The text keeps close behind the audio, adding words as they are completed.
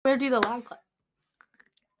do the loud clap.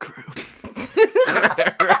 Group.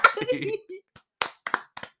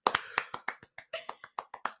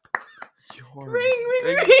 Ring,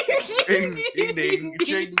 ring, Ring, ding, ding, ding,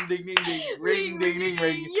 ding, ding, ding, ring, ding, ding,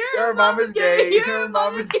 ring. Your mom is gay. Your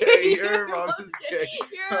mom is gay. Your mom is gay.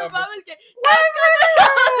 Your mom is gay. Suck on my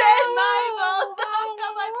balls and my balls. Suck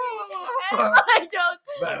on my feet and my toes.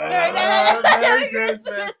 Merry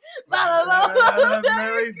Christmas.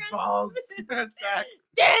 Merry balls. Sack.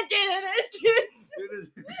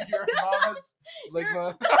 Your mama's ligma.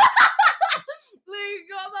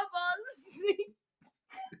 Ligma balls.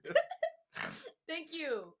 Thank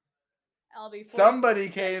you. I'll be. Somebody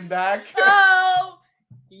came back. Oh,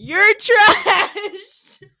 you're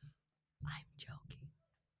trash. I'm joking.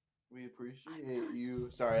 We appreciate you.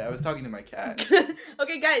 Sorry, I was talking to my cat.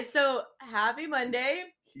 Okay, guys. So happy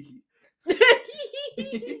Monday. In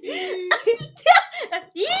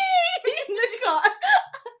the car.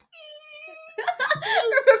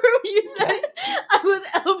 Remember when you said I was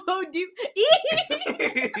elbow deep?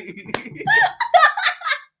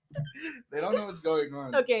 They don't know what's going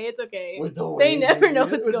on. Okay, it's okay. With the They wavy, never know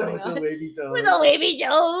what's with going the on. wavy toes. With the wavy toes.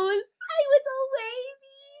 I was a wavy.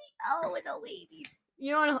 Oh, with a wavy.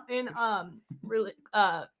 You know, in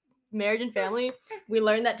Marriage and Family, we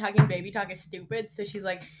learned that talking baby talk is stupid. So she's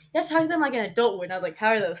like, you have to talk to them like an adult would. And I was like, how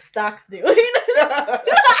are those stocks doing?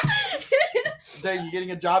 Dang, you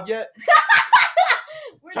getting a job yet?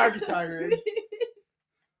 Target tiring.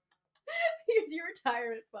 Here's your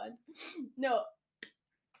retirement fund. No.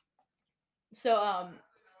 So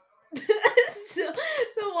so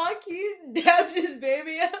Joaquin dabbed his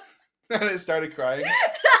baby up. And it started crying.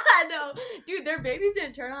 No, dude, their babies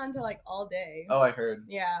didn't turn on until like all day. Oh, I heard.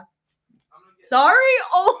 Yeah. Sorry?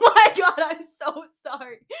 Oh my god, I'm so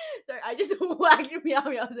sorry. Sorry, I just whacked Meow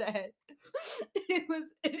Meow's head. It was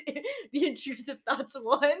the intrusive thoughts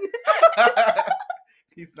won.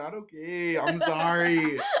 He's not okay. I'm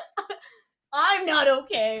sorry. I'm not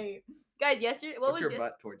okay. Guys, yesterday Put your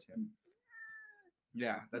butt towards him.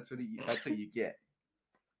 Yeah, that's what you get.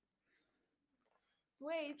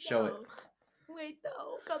 Wait, Show it. Wait,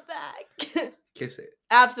 though. Come back. Kiss it.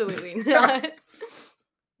 Absolutely not.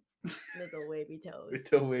 Little wavy toes.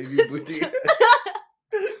 Little wavy booty.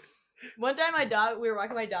 One time we were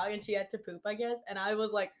walking my dog and she had to poop, I guess. And I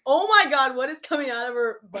was like, oh my god, what is coming out of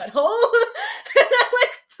her butthole? And I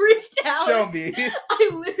like freaked out. Show me. I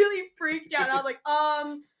literally freaked out. And I was like,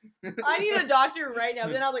 I need a doctor right now.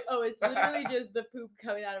 But then I was like, oh, it's literally just the poop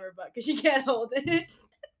coming out of her butt because she can't hold it.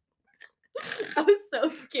 I was so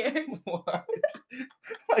scared. What?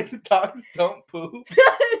 Like dogs don't poop?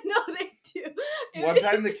 No, they do. One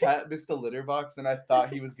time the cat missed a litter box and I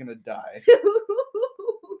thought he was gonna die.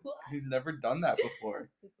 He's never done that before.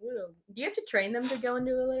 Do you have to train them to go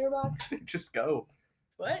into a litter box? Just go.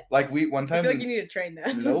 What? Like one time. I feel like you need to train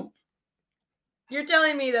them. Nope. You're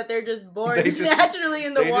telling me that they're just born They just- naturally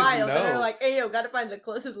in the they just wild and they're know. like, hey, yo, gotta find the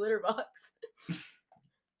closest litter box.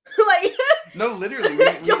 Like, No, literally,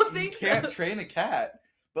 we can't train a cat.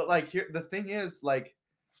 But like, here, the thing is, like,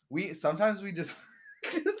 sometimes we just.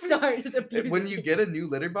 Sorry, just abuse when me. you get a new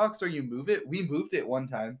litter box or you move it, we moved it one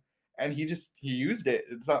time, and he used it.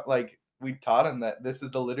 It's not like we taught him that this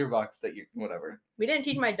is the litter box that you whatever. We didn't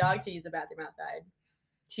teach my dog to use the bathroom outside.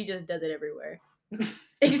 She just does it everywhere.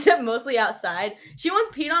 Except mostly outside. She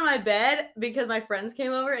once peed on my bed because my friends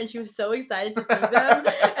came over and she was so excited to see them.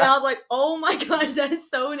 And I was like, oh my gosh, that is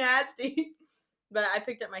so nasty. But I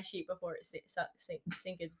picked up my sheet before it sinked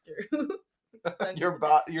through. Your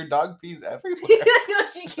dog pees everywhere. No,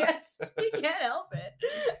 she can't help it.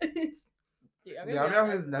 Dude, Meow Meow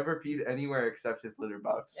has never peed anywhere except his litter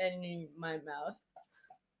box. And in my mouth.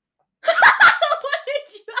 What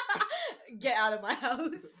did you get out of my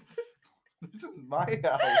house? This is my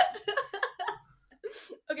house.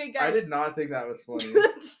 Okay, guys. I did not think that was funny.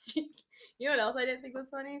 You know what else I didn't think was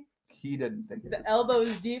funny? He didn't think it The was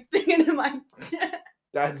elbows deep thing into my chest.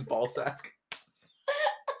 Dad's ball sack.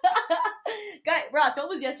 Guys, Ross, what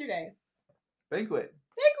was yesterday? Banquet.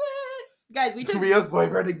 Guys, we took. Rio's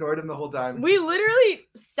boyfriend ignored him the whole time. We literally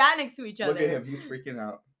sat next to each other. Look at him. He's freaking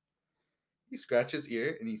out. He scratches his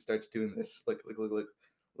ear and he starts doing this. Look.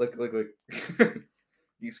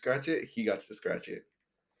 You scratch it, he got to scratch it.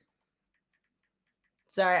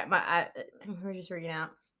 Sorry, we're just freaking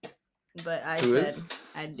out. But I Who said is?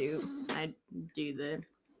 I'd do the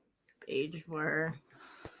page for her.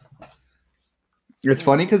 It's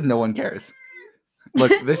funny because no one cares.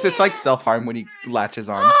 Look, it's like self-harm when he latches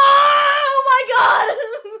on. Oh my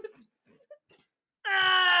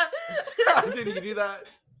god! Did you do that?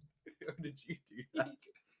 Did you do that?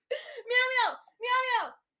 Meow meow! Meow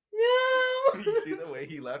meow! No. You see the way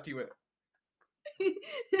he left? He went.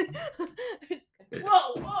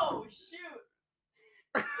 Whoa,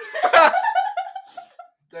 shoot.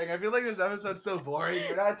 Dang, I feel like this episode's so boring.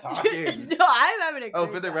 We're not talking. No, I'm having a great Oh,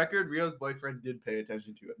 for the time. record, Rio's boyfriend did pay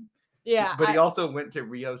attention to him. Yeah. But he also went to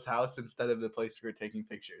Rio's house instead of the place we were taking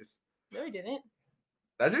pictures. No, he didn't.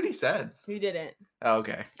 That's what he said. He didn't. Oh,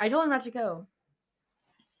 okay. I told him not to go.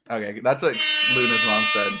 Okay, that's what Luna's mom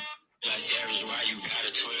said.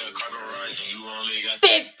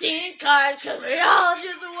 15 cars, cause we all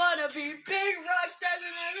just wanna be big rock stars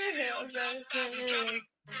in every hill.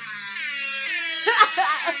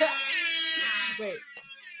 Wait.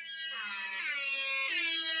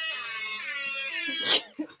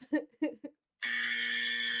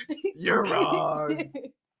 You're wrong.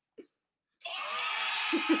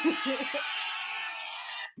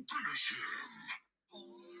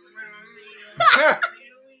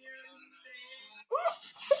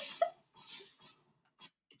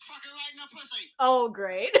 Oh,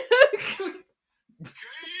 great.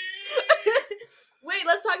 Wait,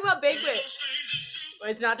 let's talk about banquet. Wait,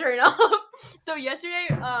 it's not turning off. So yesterday,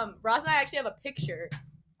 Ross and I actually have a picture.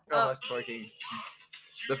 Oh, that's twerking.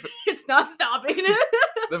 It's not stopping.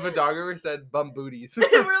 The photographer said bum booties.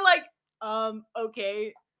 And we're like,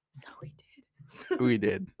 okay. So we did. We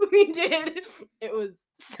did. We did. It was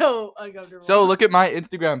so uncomfortable. So look at my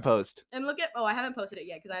Instagram post. And look at, I haven't posted it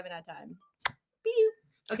yet because I haven't had time. Beep.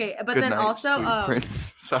 Okay, but Good then night, also, sweet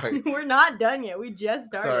prince. Sorry. we're not done yet. We just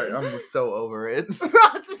started. Sorry, I'm so over it.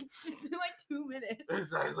 Ross, we just did like 2 minutes.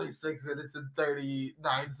 It's actually 6 minutes and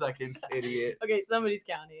 39 seconds, idiot. Okay, somebody's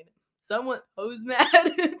counting. Someone, who's mad?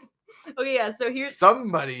 Okay, yeah, so here's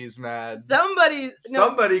Somebody's mad. somebody. No,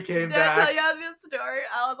 Somebody came did I tell back. you this story?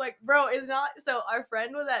 I was like, bro, it's not. So our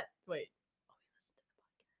friend was at. Wait.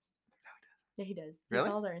 Yeah, he does. Really? He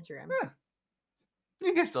follows our Instagram. Yeah.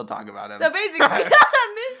 You can still talk about him. So basically,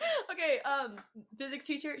 okay, physics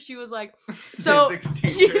teacher, she was like, so Physics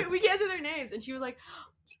teacher. we can't say their names, and she was like,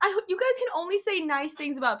 I hope you guys can only say nice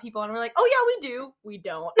things about people, and we're like, oh yeah, we do. We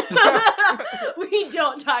don't. We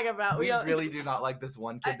don't talk about. We don't. really do not like this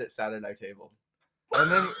one kid that sat at our table.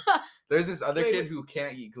 And then there's this other Wait, kid who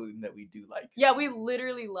can't eat gluten that we do like. Yeah, we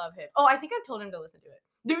literally love him. Oh, I think I've told him to listen to it.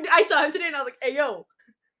 Dude, I saw him today, and I was like, hey yo,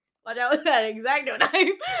 watch out with that X-Acto knife.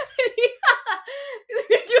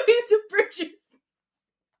 You're doing the bridges.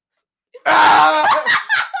 Ah!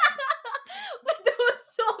 But that was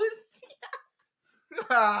so sad.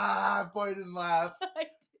 Ah, point and laugh.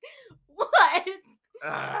 What?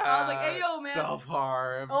 I was like, hey, yo, man.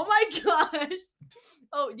 Self-harm. Oh my gosh.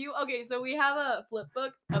 Oh, okay, so we have a flip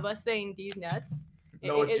book of us saying D's nuts.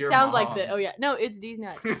 No, it's it your sounds like mom. this. Oh yeah. No, it's D's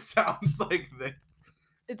nuts. It sounds like this.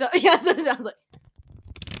 Yeah, so it sounds like.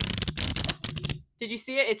 Did you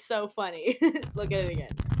see it? It's so funny. Look at it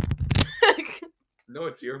again. No,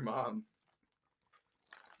 it's your mom.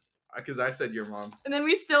 Because I said your mom. And then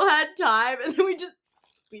we still had time, and then we just.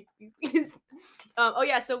 Oh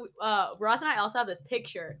yeah, so Ross and I also have this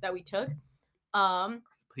picture that we took.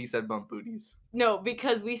 He said bump booties. No,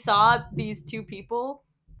 because we saw these two people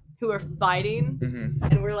who were fighting, Mm-hmm.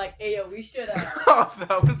 and we're like, "Hey, yo, we should." Oh,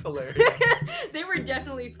 that was hilarious. They were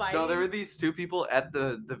definitely fighting. No, there were these two people at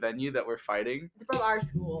the venue that were fighting. From our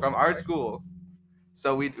school. From our school.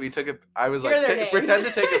 So we took a. I was Here are like, their pretend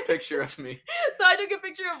to names." take a picture of me. So I took a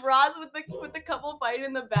picture of Ross with the couple fighting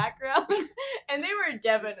in the background, and they were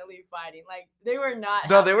definitely fighting. Like they were not.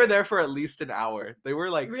 No, they were there for at least an hour. They were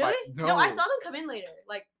like, Really? No. No, I saw them come in later,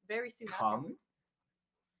 like very soon. Come?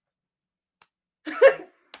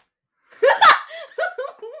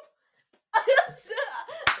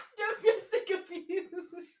 Don't get the confused.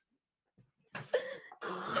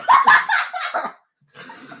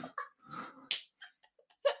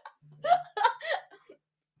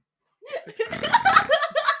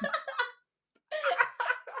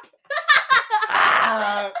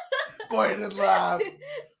 Point and laugh. The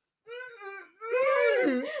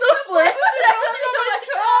flavors are melting on my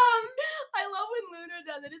tongue. I love when Luna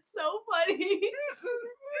does it. It's so funny.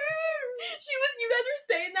 You guys were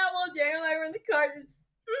saying that while Daniel and I were in the car. And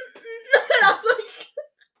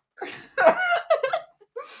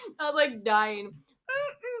I was like dying.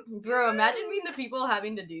 Bro, imagine being the people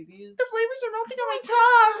having to do these. The flavors are melting on my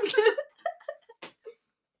tongue.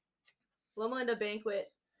 Loma Linda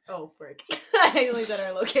banquet. Oh, frick. I only said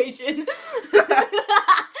our location.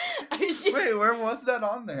 Wait, where was that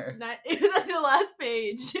on there? It was at the last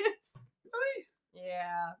page. Really?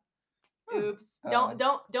 Yeah. Oh. Oops.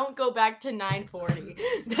 Don't go back to 940.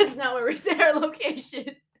 That's not where we say our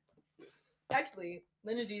location. Actually,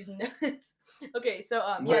 Linda D's nuts. Okay, so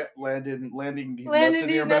yeah. Landing these Landing nuts in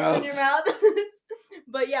these your nuts mouth. in your mouth.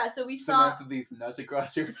 But yeah, so we saw. Samantha, these nuts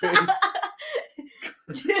across your face.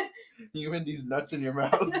 You and these nuts in your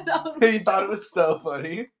mouth. You thought it was so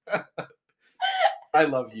funny. I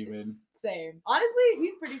love Human. Same. Honestly,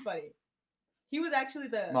 he's pretty funny. He was actually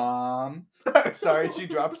the Mom. Sorry, she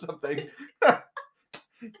dropped something.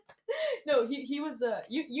 No, he was the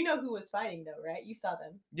you know who was fighting though, right? You saw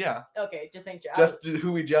them. Yeah. Okay, just make sure. Just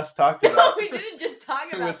who we just talked No, about. we didn't just talk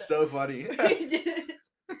about It was them. so funny. We didn't.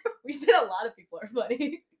 We said a lot of people are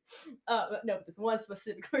funny. No, this one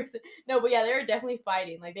specific person. No, but yeah, they were definitely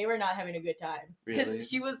fighting. Like they were not having a good time because Really?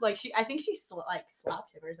 she was like I think she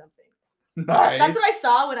slapped him or something. Nice. That's what I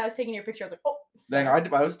saw when I was taking your picture. I was like, oh. Dang,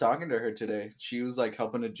 I was talking to her today. She was like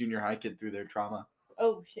helping a junior high kid through their trauma.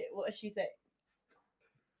 Oh shit! What did she say?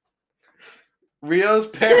 Rio's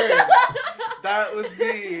parents. That was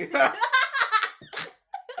me.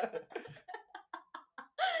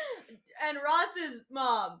 And Ross's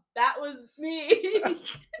mom. That was me.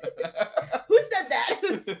 Who said that?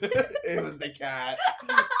 It was the cat.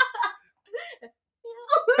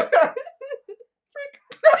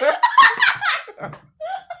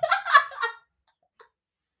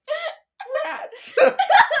 Rats.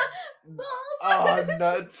 Oh,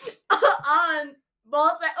 nuts. On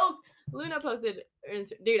balls. Oh, Luna posted.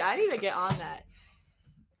 Dude, I need to get on that.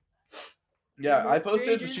 Yeah, I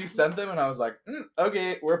posted. Strangers. She sent them, and I was like,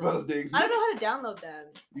 "Okay, we're posting." I don't know how to download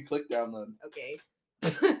them. You click download. Okay.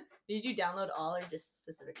 Did you download all or just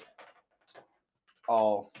specific ones?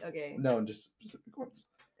 All. Okay. No, just specific ones.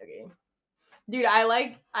 Okay. Dude, I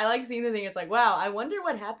like seeing the thing. It's like, wow, I wonder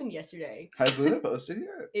what happened yesterday. Has Luna posted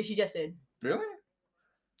yet? If she just did. Really?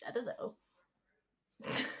 I don't know.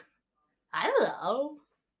 I don't know.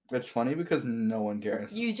 It's funny because no one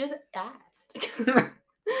cares. You just asked.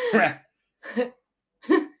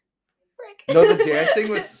 No, the dancing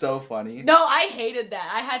was so funny. No, I hated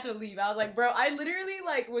that. I had to leave. I was like, bro, I literally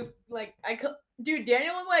was dude,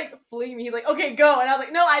 Daniel was like fleeing me. He's like, okay, go. And I was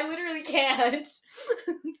like, no, I literally can't.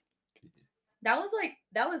 That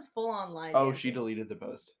was full on live. Oh, dancing. she deleted the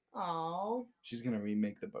post. Oh. She's gonna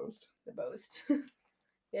remake the post. The post.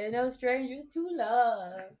 There are no strangers to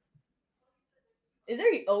love. Is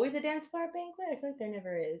there always a dance floor banquet? I feel like there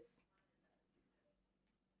never is.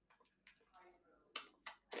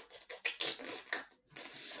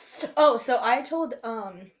 Oh, so I told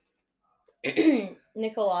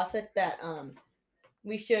Nicolasa that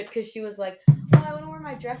we should, because she was like, oh, I want to wear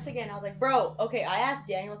my dress again. I was like, bro, okay, I asked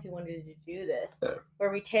Daniel if he wanted to do this,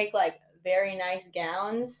 where we take like very nice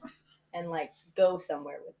gowns and like go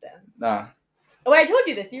somewhere with them. Nah. Oh, wait, I told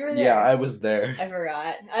you this. You were there. Yeah, I was there. I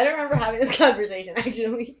forgot. I don't remember having this conversation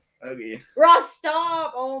actually. Okay. Ross,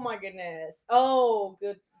 stop! Oh my goodness. Oh,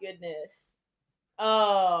 goodness.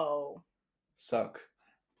 Oh. Suck.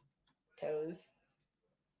 Toes.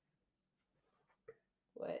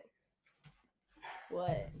 What?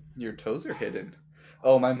 What? Your toes are hidden.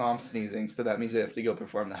 Oh, my mom's sneezing, so that means I have to go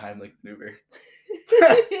perform the Heimlich maneuver.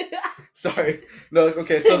 Sorry. No,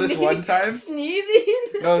 okay, so this one time...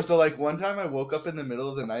 Sneezing? No, so like one time I woke up in the middle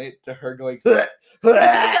of the night to her going... Did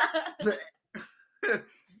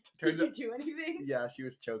you do anything? Yeah, she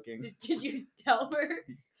was choking. Did you tell her?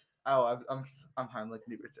 Oh, I'm Heimlich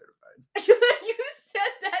maneuver certified. You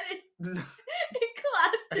said that in No,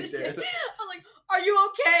 class I today. did. I was like, are you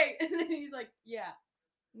okay? And then he's like, yeah.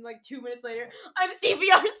 And like 2 minutes later, I'm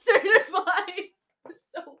CPR certified. I'm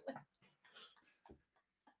so late.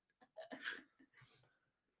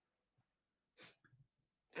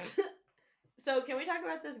 So can we talk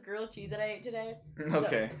about this grilled cheese that I ate today?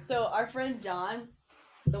 Okay. So our friend John,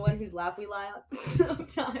 the one whose lap we lie on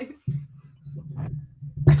sometimes.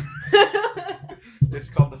 It's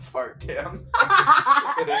called the fart cam.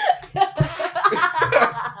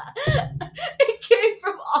 It came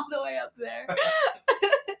from all the way up there.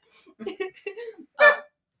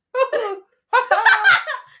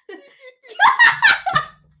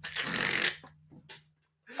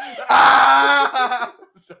 Ah!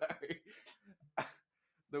 Sorry.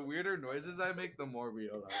 The weirder noises I make, the more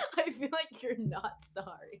real I I feel like you're not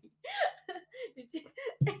sorry.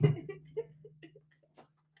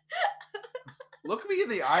 Look me in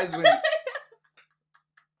the eyes when...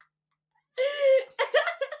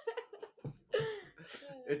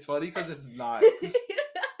 It's funny because it's not.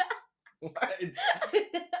 What?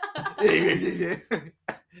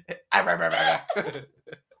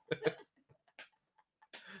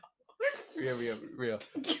 Real.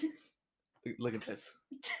 Look at this.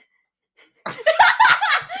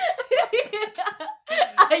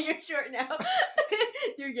 You're short now.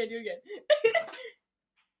 You're good.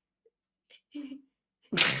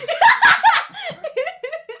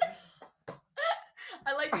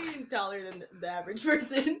 I like being taller the average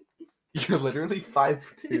person. You're literally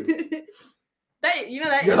 5'2". That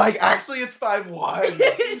You're like, actually, it's 5'1".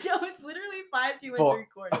 No, it's literally 5'2" and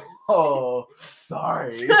 3/4. Oh,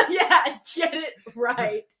 sorry. Yeah, get it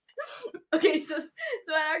right. Okay, so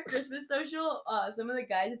at our Christmas social, some of the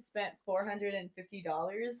guys had spent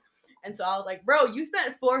 $450, and so I was like, "Bro, you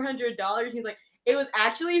spent $400." He's like, "It was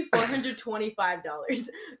actually $425."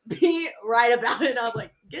 Be right about it. I was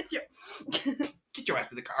like, "Get your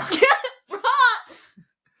ass in the car." Bro.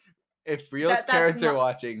 If Rio's That's parents are not-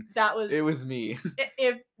 watching, That was it was me.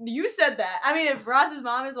 If you said that, I mean, if Ross's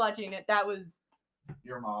mom is watching it, that was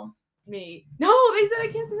Your mom. me. No, they said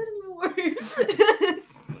I can't say that anymore.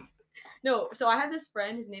 No, so I have this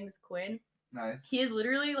friend. His name is Quinn. Nice. He is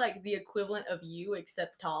literally like the equivalent of you,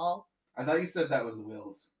 except tall. I thought you said that was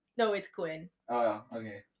Will's. No, it's Quinn. Oh,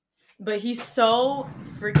 okay. But he's so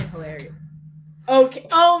freaking hilarious. Okay.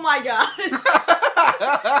 Oh my gosh.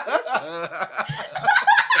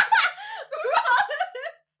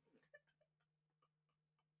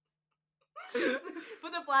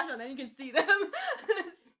 Put the flash on, then you can see them.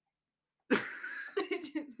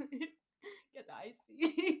 Get the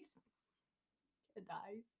icy. Get the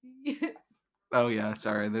icy. Oh yeah,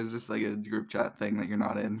 sorry. There's just like a group chat thing that you're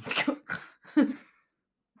not in.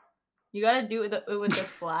 You gotta do it with the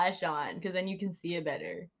flash on, because then you can see it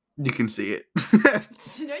better. You can see it. No,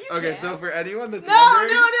 you Okay, can't. so for anyone that's No.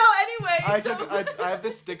 Anyway, I have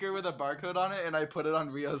this sticker with a barcode on it, and I put it on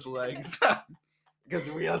Rio's legs because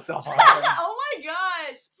Rio's so hard. Oh my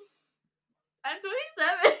gosh, I'm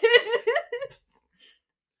 27.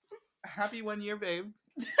 Happy 1 year, babe.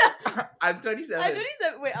 I'm 27. I'm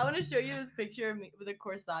 27. Wait, I want to show you this picture of me with a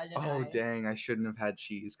corsage. Oh dang! I shouldn't have had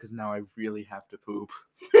cheese because now I really have to poop.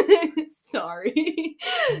 Sorry.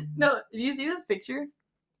 No, do you see this picture?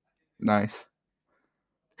 Nice.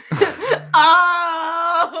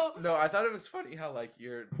 Oh! No, I thought it was funny how like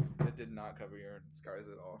it did not cover your scars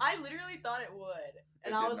at all. I literally thought it would,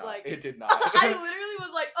 and I was like, it did not. I literally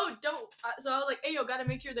was like, oh, don't. So I was like, hey, yo, gotta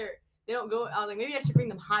make sure they don't go. I was like, maybe I should bring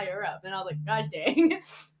them higher up. And I was like, gosh dang,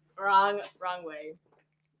 wrong way.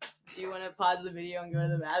 Do you want to pause the video and go to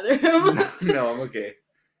the bathroom? No, I'm okay.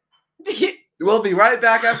 We'll be right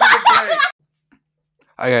back after the break.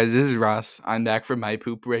 Hi guys, this is Ross. I'm back from my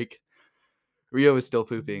poop break. Rio is still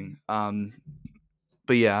pooping.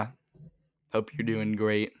 But yeah, hope you're doing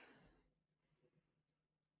great.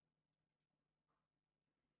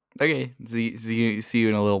 Okay, see you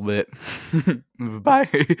in a little bit. Bye.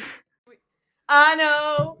 I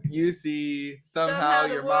know. You see, somehow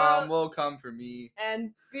your mom will come for me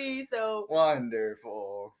and be so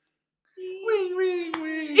wonderful. Wing, wing,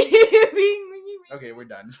 wing. Okay, we're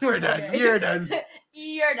done. We're done. Okay. You're done.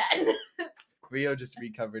 You're done. Rio just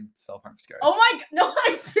recovered self-harm scars. Oh my god, no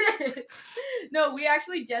I didn't. No, we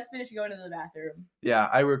actually just finished going to the bathroom. Yeah,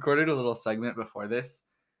 I recorded a little segment before this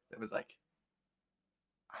that was like,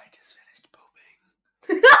 I just finished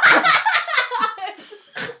pooping.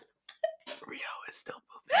 Rio is still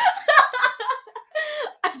pooping.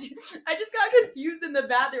 I just got confused in the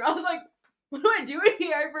bathroom. I was like, what do I do in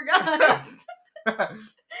here? I forgot.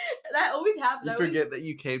 That always happens. You forget that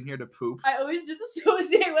you came here to poop. I always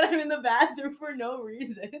disassociate when I'm in the bathroom for no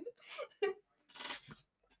reason.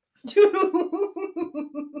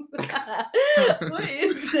 What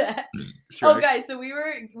is that? Sure. Oh guys, so we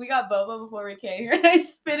got boba before we came here, and I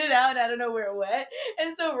spit it out and I don't know where it went.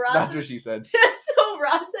 And so Ross, that's what she said. So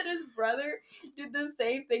Ross and his brother did the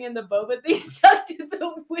same thing in the boba. They stuck to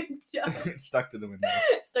the window. It stuck to the window.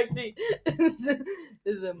 Stuck to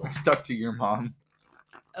the mom. Stuck to your mom.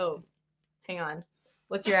 Oh, hang on.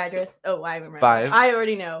 What's your address? Oh, I remember. 5. I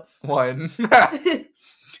already know. 1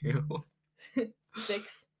 2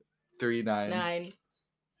 6 3 9 9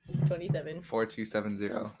 27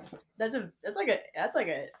 4270. That's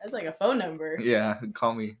like a phone number. Yeah,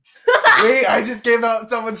 call me. Wait, I just gave out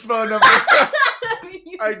someone's phone number.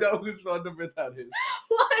 I know whose phone number that is.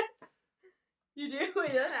 What? You do?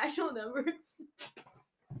 Wait, is that an actual number?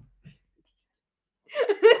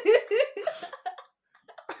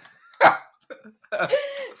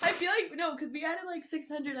 I feel like no, because we added like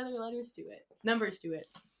 600 other numbers to it.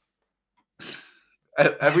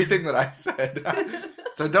 Everything that I said.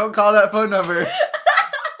 So don't call that phone number.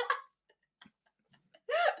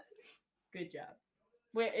 Good job.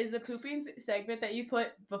 Wait, is the pooping segment that you put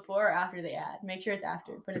before or after the ad? Make sure it's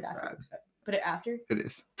after. Put it after. Put it after? It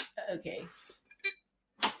is. Okay.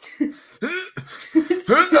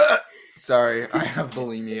 Sorry, I have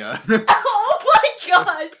bulimia. Oh my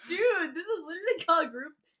gosh, dude. This is literally called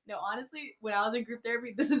group. No, honestly, when I was in group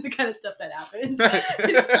therapy, this is the kind of stuff that happened.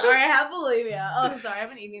 Sorry, I have bulimia. Oh, sorry, I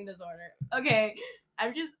have an eating disorder. Okay.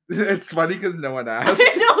 I'm just. It's funny because no one asked. No,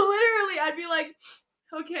 literally, I'd be like,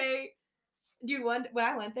 okay, dude. When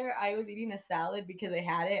I went there, I was eating a salad because they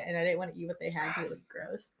had it, and I didn't want to eat what they had because it was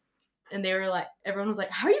gross. And they were like, everyone was like,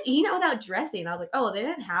 "How are you eating it without dressing?" And I was like, "Oh, well, they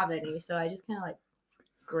didn't have any, so I just kind of like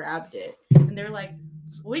grabbed it." And they were like,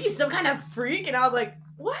 "What are you, some kind of freak?" And I was like,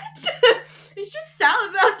 "What? It's just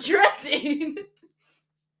salad without dressing."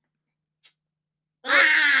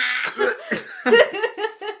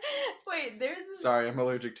 Wait, there's this... Sorry, I'm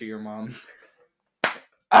allergic to your mom.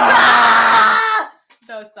 That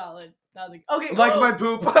was solid. That was like, okay. Like my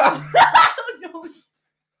poop. No.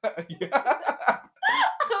 Yeah. I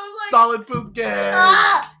was like, solid poop game.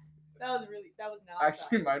 That was not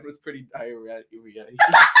Actually, solid. mine was pretty diarrhea. Why'd you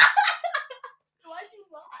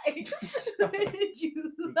lie? Why did you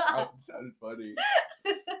lie? It sounded funny.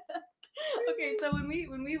 Okay, so when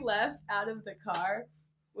we left out of the car,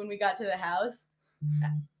 when we got to the house,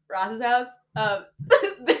 Ross's house,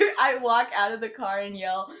 I walk out of the car and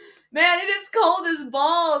yell, "Man, it is cold as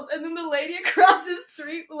balls!" And then the lady across the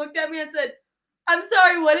street looked at me and said, "I'm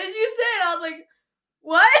sorry, what did you say?" And I was like,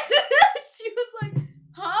 "What?" She was like,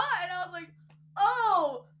 "Huh?" And I was like,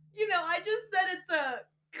 "Oh, I just said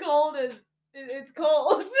it's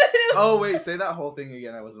cold." Oh, wait, say that whole thing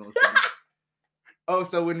again. I wasn't listening. Oh,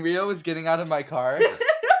 so when Rio was getting out of my car,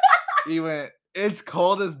 he went, "It's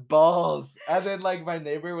cold as balls." And then, like, my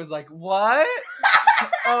neighbor was like, "What?"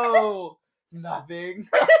 Oh, nothing.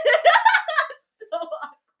 So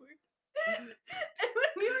awkward. And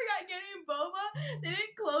when we were getting boba, they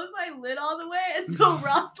didn't close my lid all the way, and so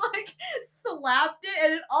Ross, like, slapped it,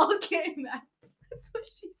 and it all came out. That's what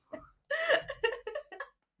she said.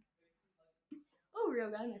 Oh, Rio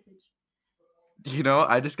got a message.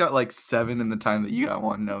 I just got like 7 in the time that you got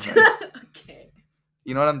 1. No thanks. Okay.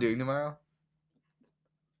 You know what I'm doing tomorrow?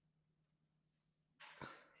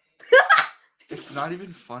 It's not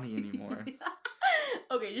even funny anymore.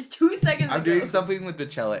 Okay, just 2 seconds I'm ago. doing something with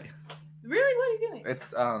Bocelli. Really? What are you doing?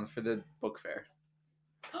 It's for the book fair.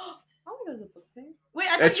 I want to go to the book fair. Wait,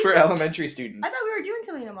 I thought It's for elementary students. I thought we were doing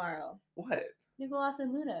something tomorrow. What? Nicolas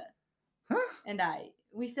and Luna. Huh? And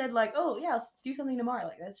we said, like, oh yeah, let's do something tomorrow.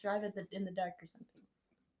 Like, let's drive in the dark or something.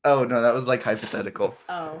 Oh no, that was like hypothetical.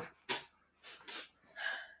 Oh.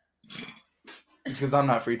 Because I'm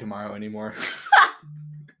not free tomorrow anymore.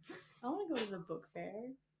 I want to go to the book fair.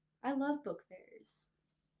 I love book fairs.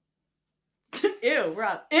 Ew,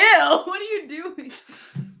 Ross. Ew, what are you doing?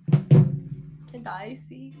 Can I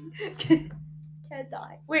see? Can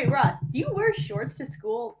I? Wait, Ross, do you wear shorts to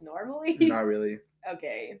school normally? Not really.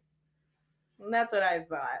 Okay. That's what I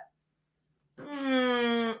thought.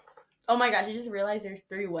 Oh my gosh, I just realized there's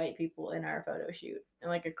 3 white people in our photo shoot.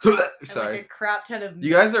 And like a crap ton of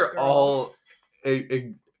You guys are girls. all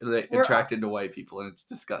attracted to white people, and it's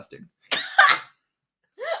disgusting.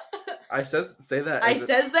 I says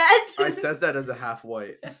that as a half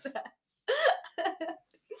white.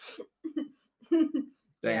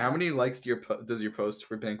 Dang, how many likes does your post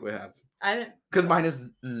for Banquet have? I haven't. Because mine is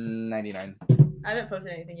 99. I haven't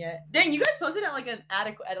posted anything yet. Dang, you guys posted at like a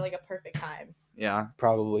perfect time. Yeah,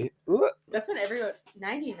 probably. That's when everyone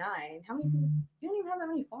 99. How many people? You don't even have that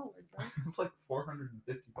many followers, bro. It's like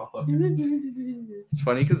 450 followers. It's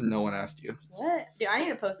funny because no one asked you. What? Dude, I need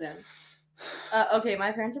to post them. Okay,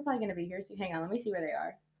 my parents are probably gonna be here soon. Hang on, let me see where they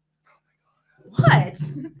are. Oh my god. What?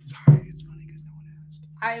 Sorry, it's funny because no one asked.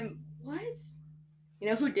 What? You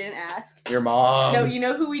know who didn't ask? Your mom. No, you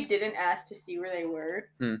know who we didn't ask to see where they were?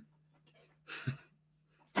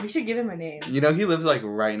 We should give him a name. He lives like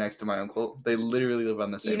right next to my uncle. They literally live on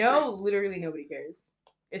the same street. Literally nobody cares.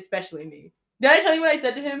 Especially me. Did I tell you what I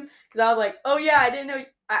said to him? Because I was like, oh yeah, I didn't know.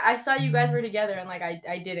 I saw you guys were together and like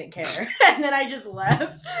I didn't care. And then I just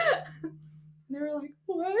left. And they were like,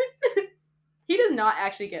 what? He does not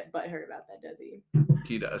actually get butthurt about that, does he?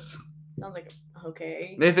 He does. Sounds like,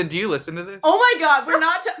 okay. Nathan, do you listen to this? Oh my god, we're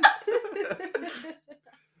not...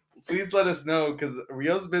 Please let us know, because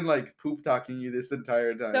Rio's been like poop talking you this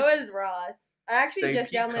entire time. So is Ross. I actually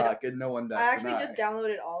just downloaded. And no one just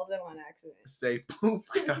downloaded all of them on accident. Say poop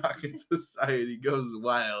cock and society goes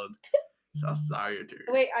wild. So sorry, dude.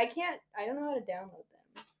 Wait, I don't know how to download them.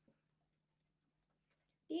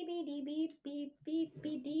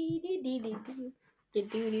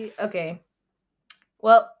 Okay.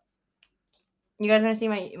 Well, you guys want to see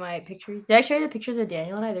my pictures? Did I show you the pictures of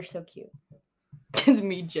Daniel and I? They're so cute. It's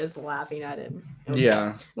me just laughing at him. Okay.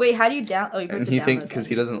 Yeah. Wait, how do you down? Oh, you and he thinks because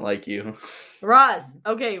he doesn't like you. Ross.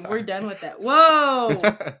 Okay, sorry. We're done with that. Whoa.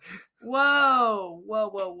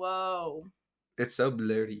 Whoa. It's so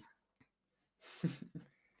blurry.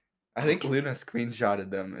 I think Luna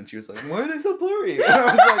screenshotted them and she was like, "Why are they so blurry?" And I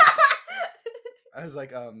was like, I was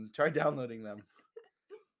like, try downloading them.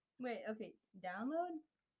 Wait, okay. Download?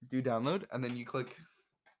 Do download, and then you click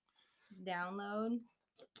Download.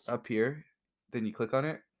 up here. Then you click on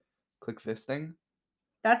it. Click this thing.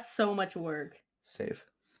 That's so much work. Save.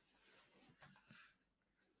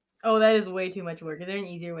 Oh, that is way too much work. Is there an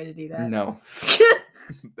easier way to do that? No.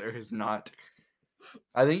 There is not.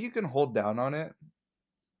 I think you can hold down on it.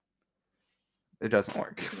 It doesn't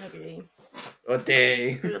work. Okay.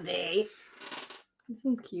 Okay. Okay. This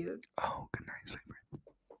one's cute. Oh, good night, sweetheart.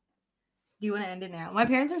 Do you want to end it now? My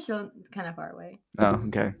parents are still kind of far away. Oh,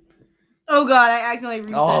 okay. Oh God, I accidentally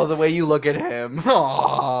reset. Oh, the way you look at him.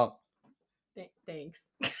 Aww. Thanks.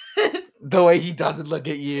 The way he doesn't look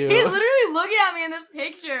at you. He's literally looking at me in this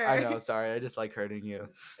picture. I know, sorry. I just like hurting you.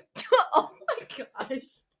 Oh my gosh.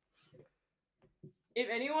 If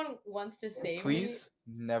anyone wants to save Please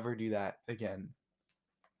never do that again.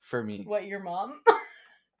 For me. me. What, your mom?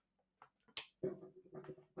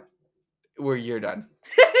 You're done.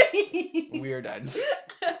 We're done.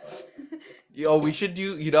 Yo, we should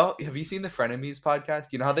do, have you seen the Frenemies podcast?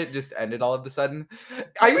 You know how they just ended all of a sudden?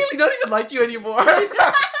 I really don't even like you anymore. Wait,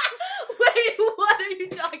 what are you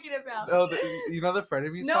talking about? Oh, you know the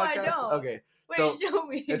Frenemies No, podcast? I don't. Okay. Wait, So show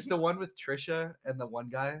me. it's the one with Trisha and the one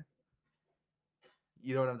guy.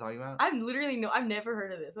 You know what I'm talking about? I've never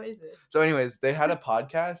heard of this. What is this? So anyways, they had a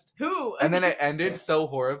podcast. Who? And then it ended so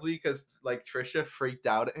horribly because like Trisha freaked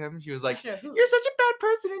out at him. She was like, Trisha, who? "You're such a bad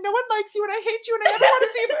person and no one likes you and I hate you and I never want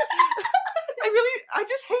to see you. I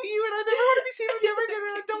just hate you and I never want to be seen with you ever again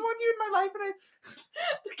and I don't want you in my life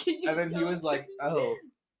and Can you then he show was it like, to me? "Oh,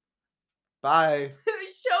 bye."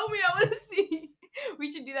 Show me. I want to see.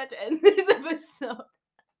 We should do that to end this episode.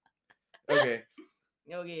 Okay.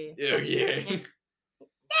 Okay. Okay.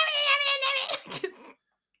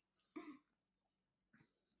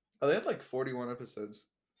 Oh, they have like 41 episodes.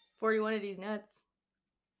 41 of these nuts.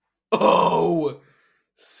 Oh,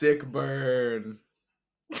 sick burn.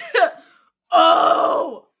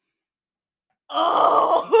 Oh!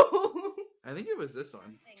 Oh! I think it was this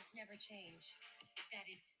one. Things never change. That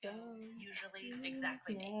is so usually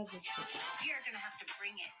exactly me. We are going to have to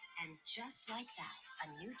bring it. And just like that,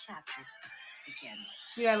 a new chapter begins.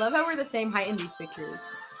 Dude, I love how we're the same height in these pictures.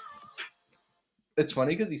 It's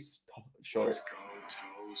funny because he's short.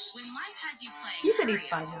 When life has you playing He said he's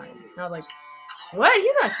hurry up, 5'9". I was like, what?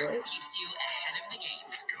 He's not short. keeps you ahead of the game.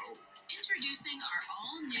 Let's go. Introducing our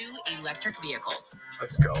all-new electric vehicles.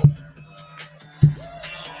 Let's go.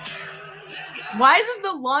 Why is this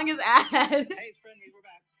the longest ad? Hey, friendly, we're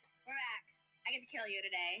back. We're back. I get to kill you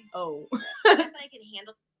today. Oh. That's what I can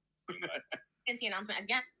handle. Fancy announcement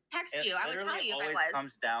again. Text It you. I would literally tell you if I always was.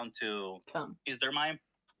 comes down to, Come. is there my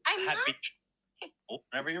I'm not.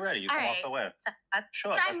 whenever you're ready, you All can right. walk away. upset.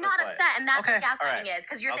 Sure. But let's I'm go not play. upset, and that's Okay, what gaslighting alright. is.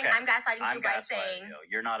 Because you're saying Okay. I'm gaslighting I'm you by gaslighting saying. you.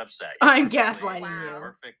 You're not upset. I'm You're gaslighting Wow. you.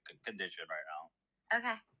 perfect condition right now.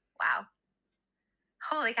 Okay. Wow.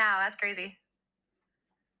 Holy cow, that's crazy.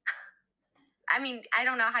 I mean, I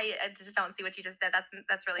don't know how you. I just don't see what you just did.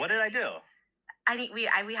 That's really. What did I do?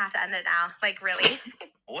 We have to end it now. Like really,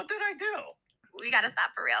 What did I do? we gotta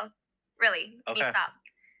stop for real. Really, we need to Okay. stop.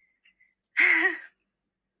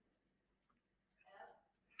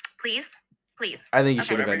 Please. I think you Okay.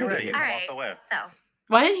 should have Whenever you're ended ready, you it. can Alright. walk away. So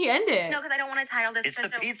Why did he end it? no, because I don't want to title this. It's the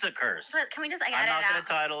Trisha- pizza curse. But can we just? I'm edit not it going out?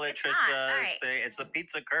 to title it It's not. Trista's Alright. thing. It's the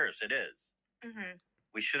pizza curse. It is. Mhm.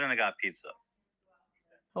 We shouldn't have got pizza.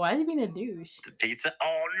 Why is he being a douche? The pizza?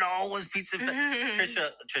 Oh no, it was pizza. Mhm.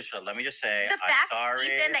 Trisha, let me just say, The I'm fact, sorry.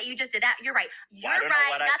 Ethan, that you just did that, you're right. You're don't know right.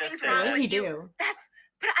 what I just Nothing's did. What wrong did with he you. do?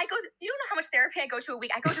 But I go. You don't know how much therapy I go to a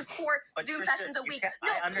week. I go to 4 But Zoom Trisha, sessions a you week. can't-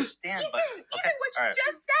 No, I understand, even, but even okay, what you all right.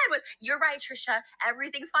 just said was, "You're right, Trisha.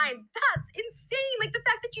 Everything's fine." That's insane. Like the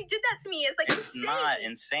fact that you did that to me is like It's insane. not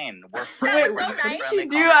insane. We're That friends. was so We're nice. What friendly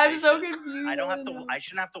did she do? I'm so conversation. confused. I don't have to. know. I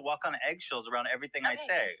shouldn't have to walk on eggshells around everything I Okay.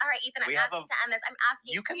 say. All right, Ethan. I'm We have asking a- to end this. I'm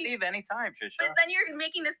asking You can please. leave anytime, Trisha. But then you're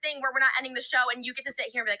making this thing where we're not ending the show, and you get to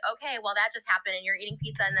sit here and be like, "Okay, well that just happened," and you're eating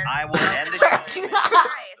pizza, and then. I will end the show. All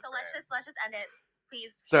right, so let's just end it,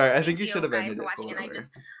 please. Sorry, I Thank think you should have guys ended for it. watching, and Whatever.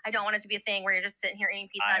 I don't want it to be a thing where you're just sitting here eating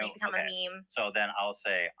pizza and you become a Okay. meme. So then I'll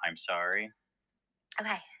say I'm sorry.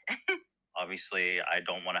 Okay. Obviously, I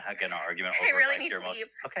don't want to get in an argument I over really like need your to emotions.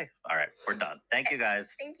 leave. Okay, all right, we're done. Thank you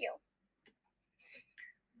guys. Thank you.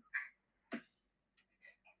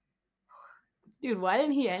 Dude, why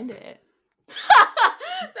didn't he end it?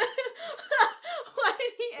 Why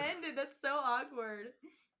did he end it? That's so awkward.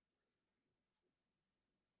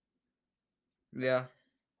 Yeah.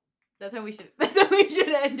 That's how we should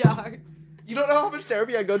end ours. You don't know how much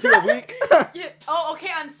therapy I go to a week? Yeah. Oh, okay.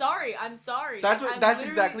 I'm sorry. I'm sorry. That's Like, what. I'm That's literally-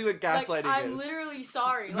 exactly what like, gaslighting I'm is. literally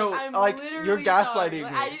sorry. No, like, I'm like, literally you're gaslighting sorry.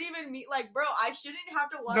 Like, me. I didn't even mean like, bro. I shouldn't have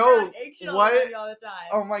to walk No, around eggshells what? around you all the time.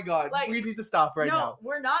 Oh my god, Like, we need to stop right no, now.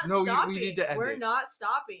 we're not No, stopping. we need to end We're it. not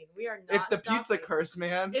stopping. We are not. It's the pizza stopping. curse,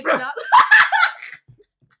 man. It's not.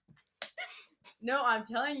 No, I'm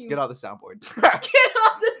telling you. Get out the soundboard. Get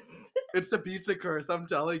off this. It's the pizza curse. I'm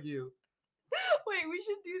telling you. Wait, we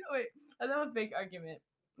should do. Wait, I have a fake argument.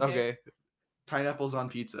 Okay. Pineapples on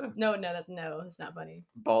pizza. No, it's not funny.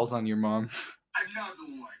 Balls on your mom.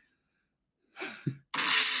 Another one.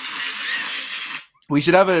 We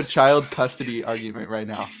should have a child custody argument right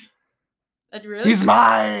now. Really? He's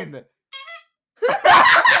mine.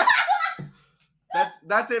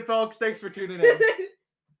 That's it, folks. Thanks for tuning in.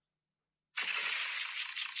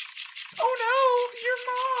 Oh no,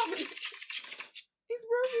 your mom. He's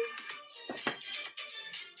broken.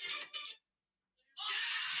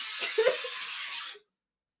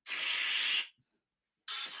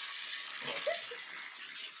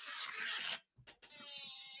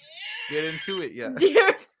 Get into it, yeah. Dear.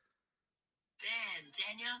 Damn,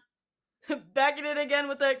 Daniel. Back in it again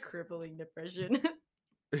with that crippling depression.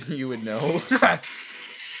 You would know.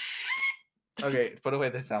 Okay, put away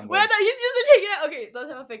the soundboard. Wait, I thought he's just taking it. Okay, let's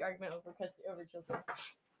have a fake argument over children.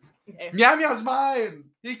 Okay. Meow Meow's mine.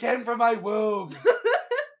 He came from my womb.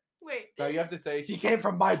 Wait. No, you have to say he came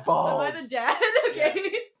from my balls. Am I the dad? Okay.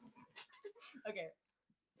 Yes. Okay.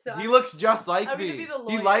 So He looks just like I'm me. gonna be the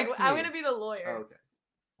lawyer. He likes me. I'm gonna be the lawyer. Oh, okay.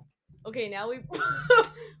 Okay, now we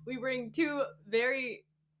we bring two very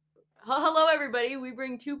hello everybody. We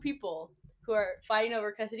bring two people who are fighting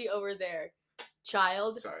over custody over their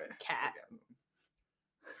child Sorry. cat.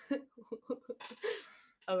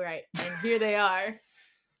 All right, and here they are.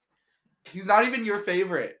 He's not even your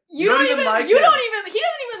favorite. You don't even like you him. don't even. He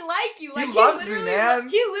doesn't even like you. Like, He loves me, literally- man.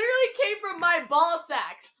 He literally came from my ball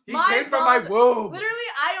sacks. He came from my womb. Literally,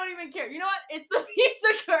 I don't even care. You know what? It's the pizza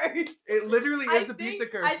curse. It literally I is the pizza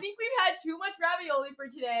think- curse. I think we've had too much ravioli for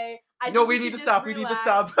today. No, think we should need to just stop. We need to relax.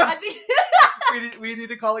 stop. I think we need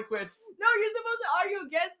to call it quits. no, you're supposed to argue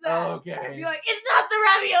against that. Okay. Be like, it's not the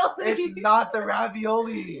ravioli. It's not the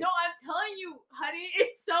ravioli. No, I'm telling you, honey,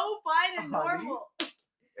 it's so fine and Honey? normal.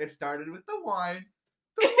 It started with the wine.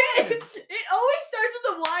 It always starts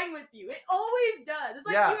with the wine with you. It always does. It's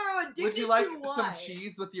like Yeah. you are addicted Would you like to wine. some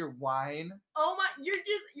cheese with your wine? Oh my, you're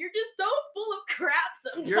just so full of crap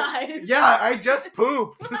You're- sometimes. Yeah, I just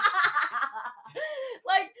pooped.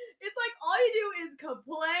 Like, it's like all you do is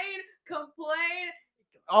complain.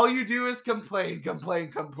 All you do is complain. You can't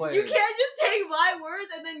Complain. just take my words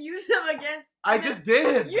and then use them against. I just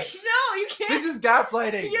did. You no, you can't. This is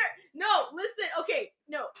gaslighting. No, listen. Okay,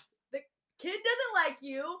 no. The kid doesn't like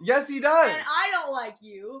you, Yes, he does. and I don't like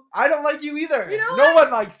you. I don't like you either. You know no what?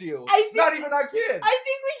 one likes you. I think- Not even our kid. I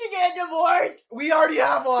think we should get a divorce. We already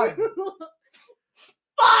have one.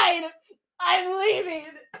 Fine, I'm leaving.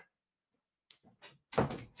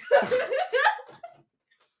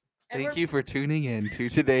 And Thank you for tuning in to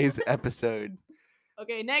today's episode.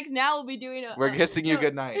 Okay, now we'll be doing a. We're kissing you no,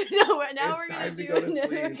 goodnight. No, now It's we're gonna time to do. go to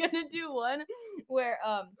We're sleep. gonna do one where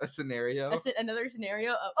A scenario. another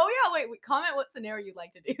scenario of. Oh yeah, wait. Comment what scenario you'd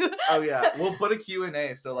like to do. Oh yeah, we'll put a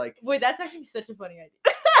Q&A. So like, Wait, that's actually such a funny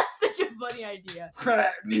idea. Such a funny idea.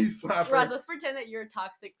 knee slapper. Ross, let's pretend that you're a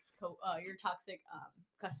toxic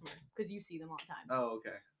customer because you see them all the time. Oh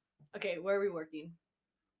okay. Okay, where are we working?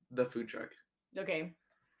 The food truck. Okay,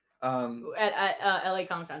 Um, at LA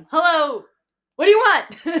Comic Con. Hello. What do you want?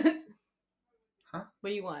 Huh? What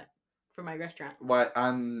do you want for my restaurant? what?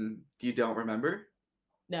 You don't remember?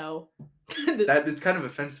 No. That it's kind of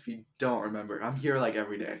offensive if you don't remember. I'm here like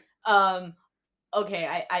every day.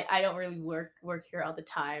 Okay, I don't really work here all the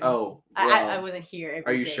time. Oh, I well, wasn't here every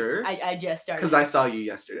are you day. sure? I just started. because I saw you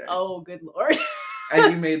yesterday. Oh, good lord.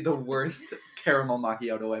 And you made the worst caramel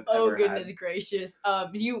macchiato I've Oh ever goodness had. gracious.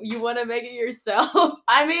 You want to make it yourself?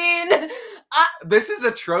 I mean, This is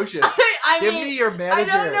atrocious. I Give mean, me your manager. I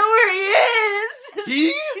don't know where he is.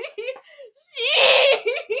 He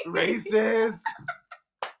She. racist.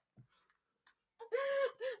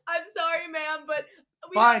 I'm sorry, ma'am, but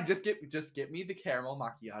Fine, just get me the caramel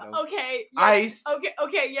macchiato. Okay. Yes, Iced.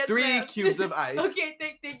 Okay. Yes. 3 ma'am. cubes of ice. Okay.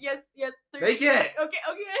 Think. Yes. 3. Make it. Okay.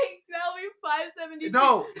 That'll be $5.72.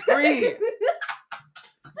 No, 3. Ma'am,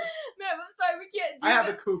 I'm sorry, we can't do I have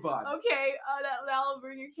a that. coupon. Okay, that'll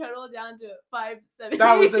bring your total down to $5.70.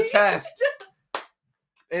 That was a test.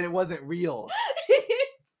 And it wasn't real.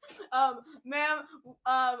 Ma'am,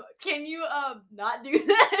 can you not do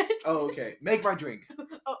that? Oh, okay. Make my drink.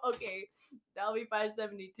 Oh, okay. That'll be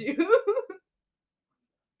 $5.72.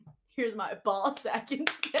 Here's my ball sack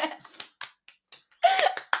instead.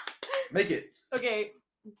 Make it. Okay.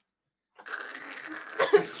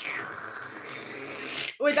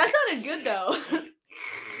 Wait, that sounded good though.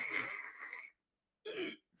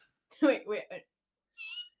 wait.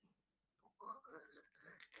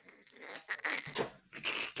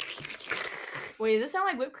 Wait, does this sound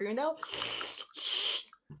like whipped cream though?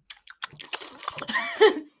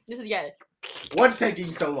 This is What's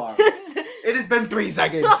taking so long? It has been 3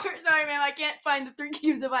 seconds. Sorry, ma'am. I can't find the 3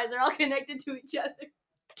 cubes of ice. They're all connected to each other.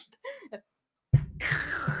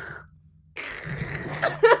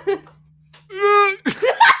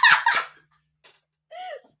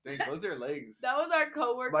 Dang, those are legs. That was our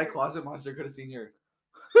coworker. My closet monster could have seen your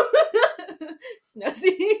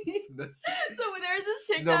Snussy. Snussy. So there's this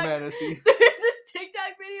TikTok. Snowman-assy. There's this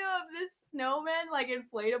TikTok video of this snowman, like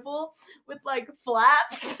inflatable, with like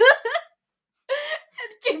flaps, and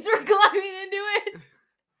kids were climbing into it.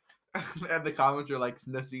 And the comments were like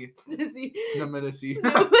Snussy, Snussy. Snowman-assy,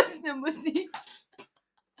 Snummussy.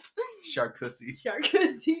 Sharkussy.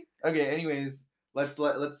 Sharkussy. Okay, anyways, let's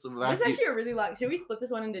This is actually a really long. Should we split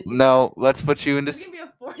this one into 2? No, let's put you into This is gonna be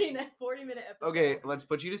a 40-minute episode. Okay, let's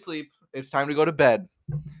put you to sleep. It's time to go to bed.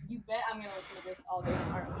 You bet I'm gonna listen to this all day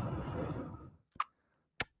tomorrow.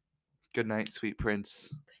 Good night, sweet prince.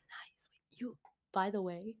 Good night, sweet. You. By the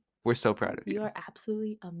way, We're so proud of you. you are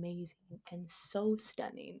absolutely amazing and so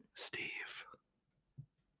stunning. Steve.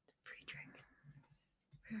 Friedrich,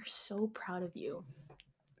 we're so proud of you.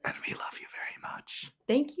 And we love you very much.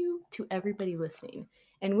 Thank you to everybody listening.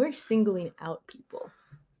 And we're singling out people.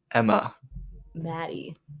 Emma.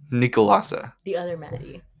 Maddie. Nicolasa. The other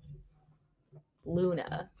Maddie.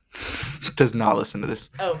 Luna. Does not listen to this.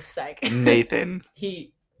 Oh, psych. Nathan.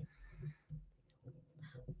 He.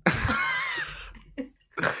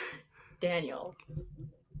 Daniel.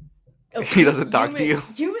 Oh, He doesn't talk to you.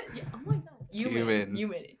 Human. Yeah, oh my god. Human.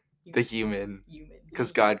 The human. Human.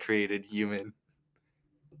 Because God created human.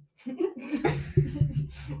 I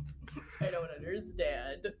don't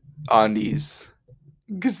understand. Andes.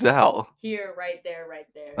 Gazelle. Here, right there, right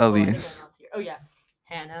there. Oh, I think yeah. my mom's here. Oh yeah.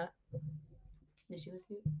 Hannah. Did she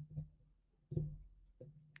listen?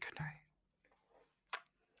 Good night.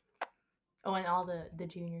 Oh, and all the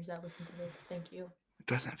juniors that listen to this. Thank you.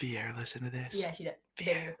 Doesn't Vieira listen to this? Yeah, she does.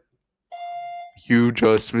 Vieira. You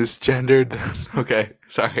just misgendered. Okay,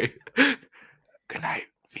 sorry. Good night,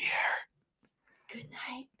 Vieira. Good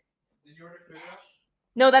night. Did you order food?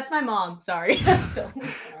 No, that's my mom. Sorry. So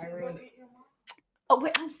sorry. Oh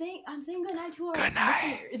wait, I'm saying good night to our Good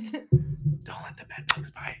night. listeners. Don't let the bed bugs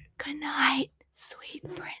bite. Good night, sweet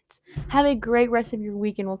prince. Have a great rest of your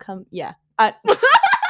week, and we'll come. Yeah.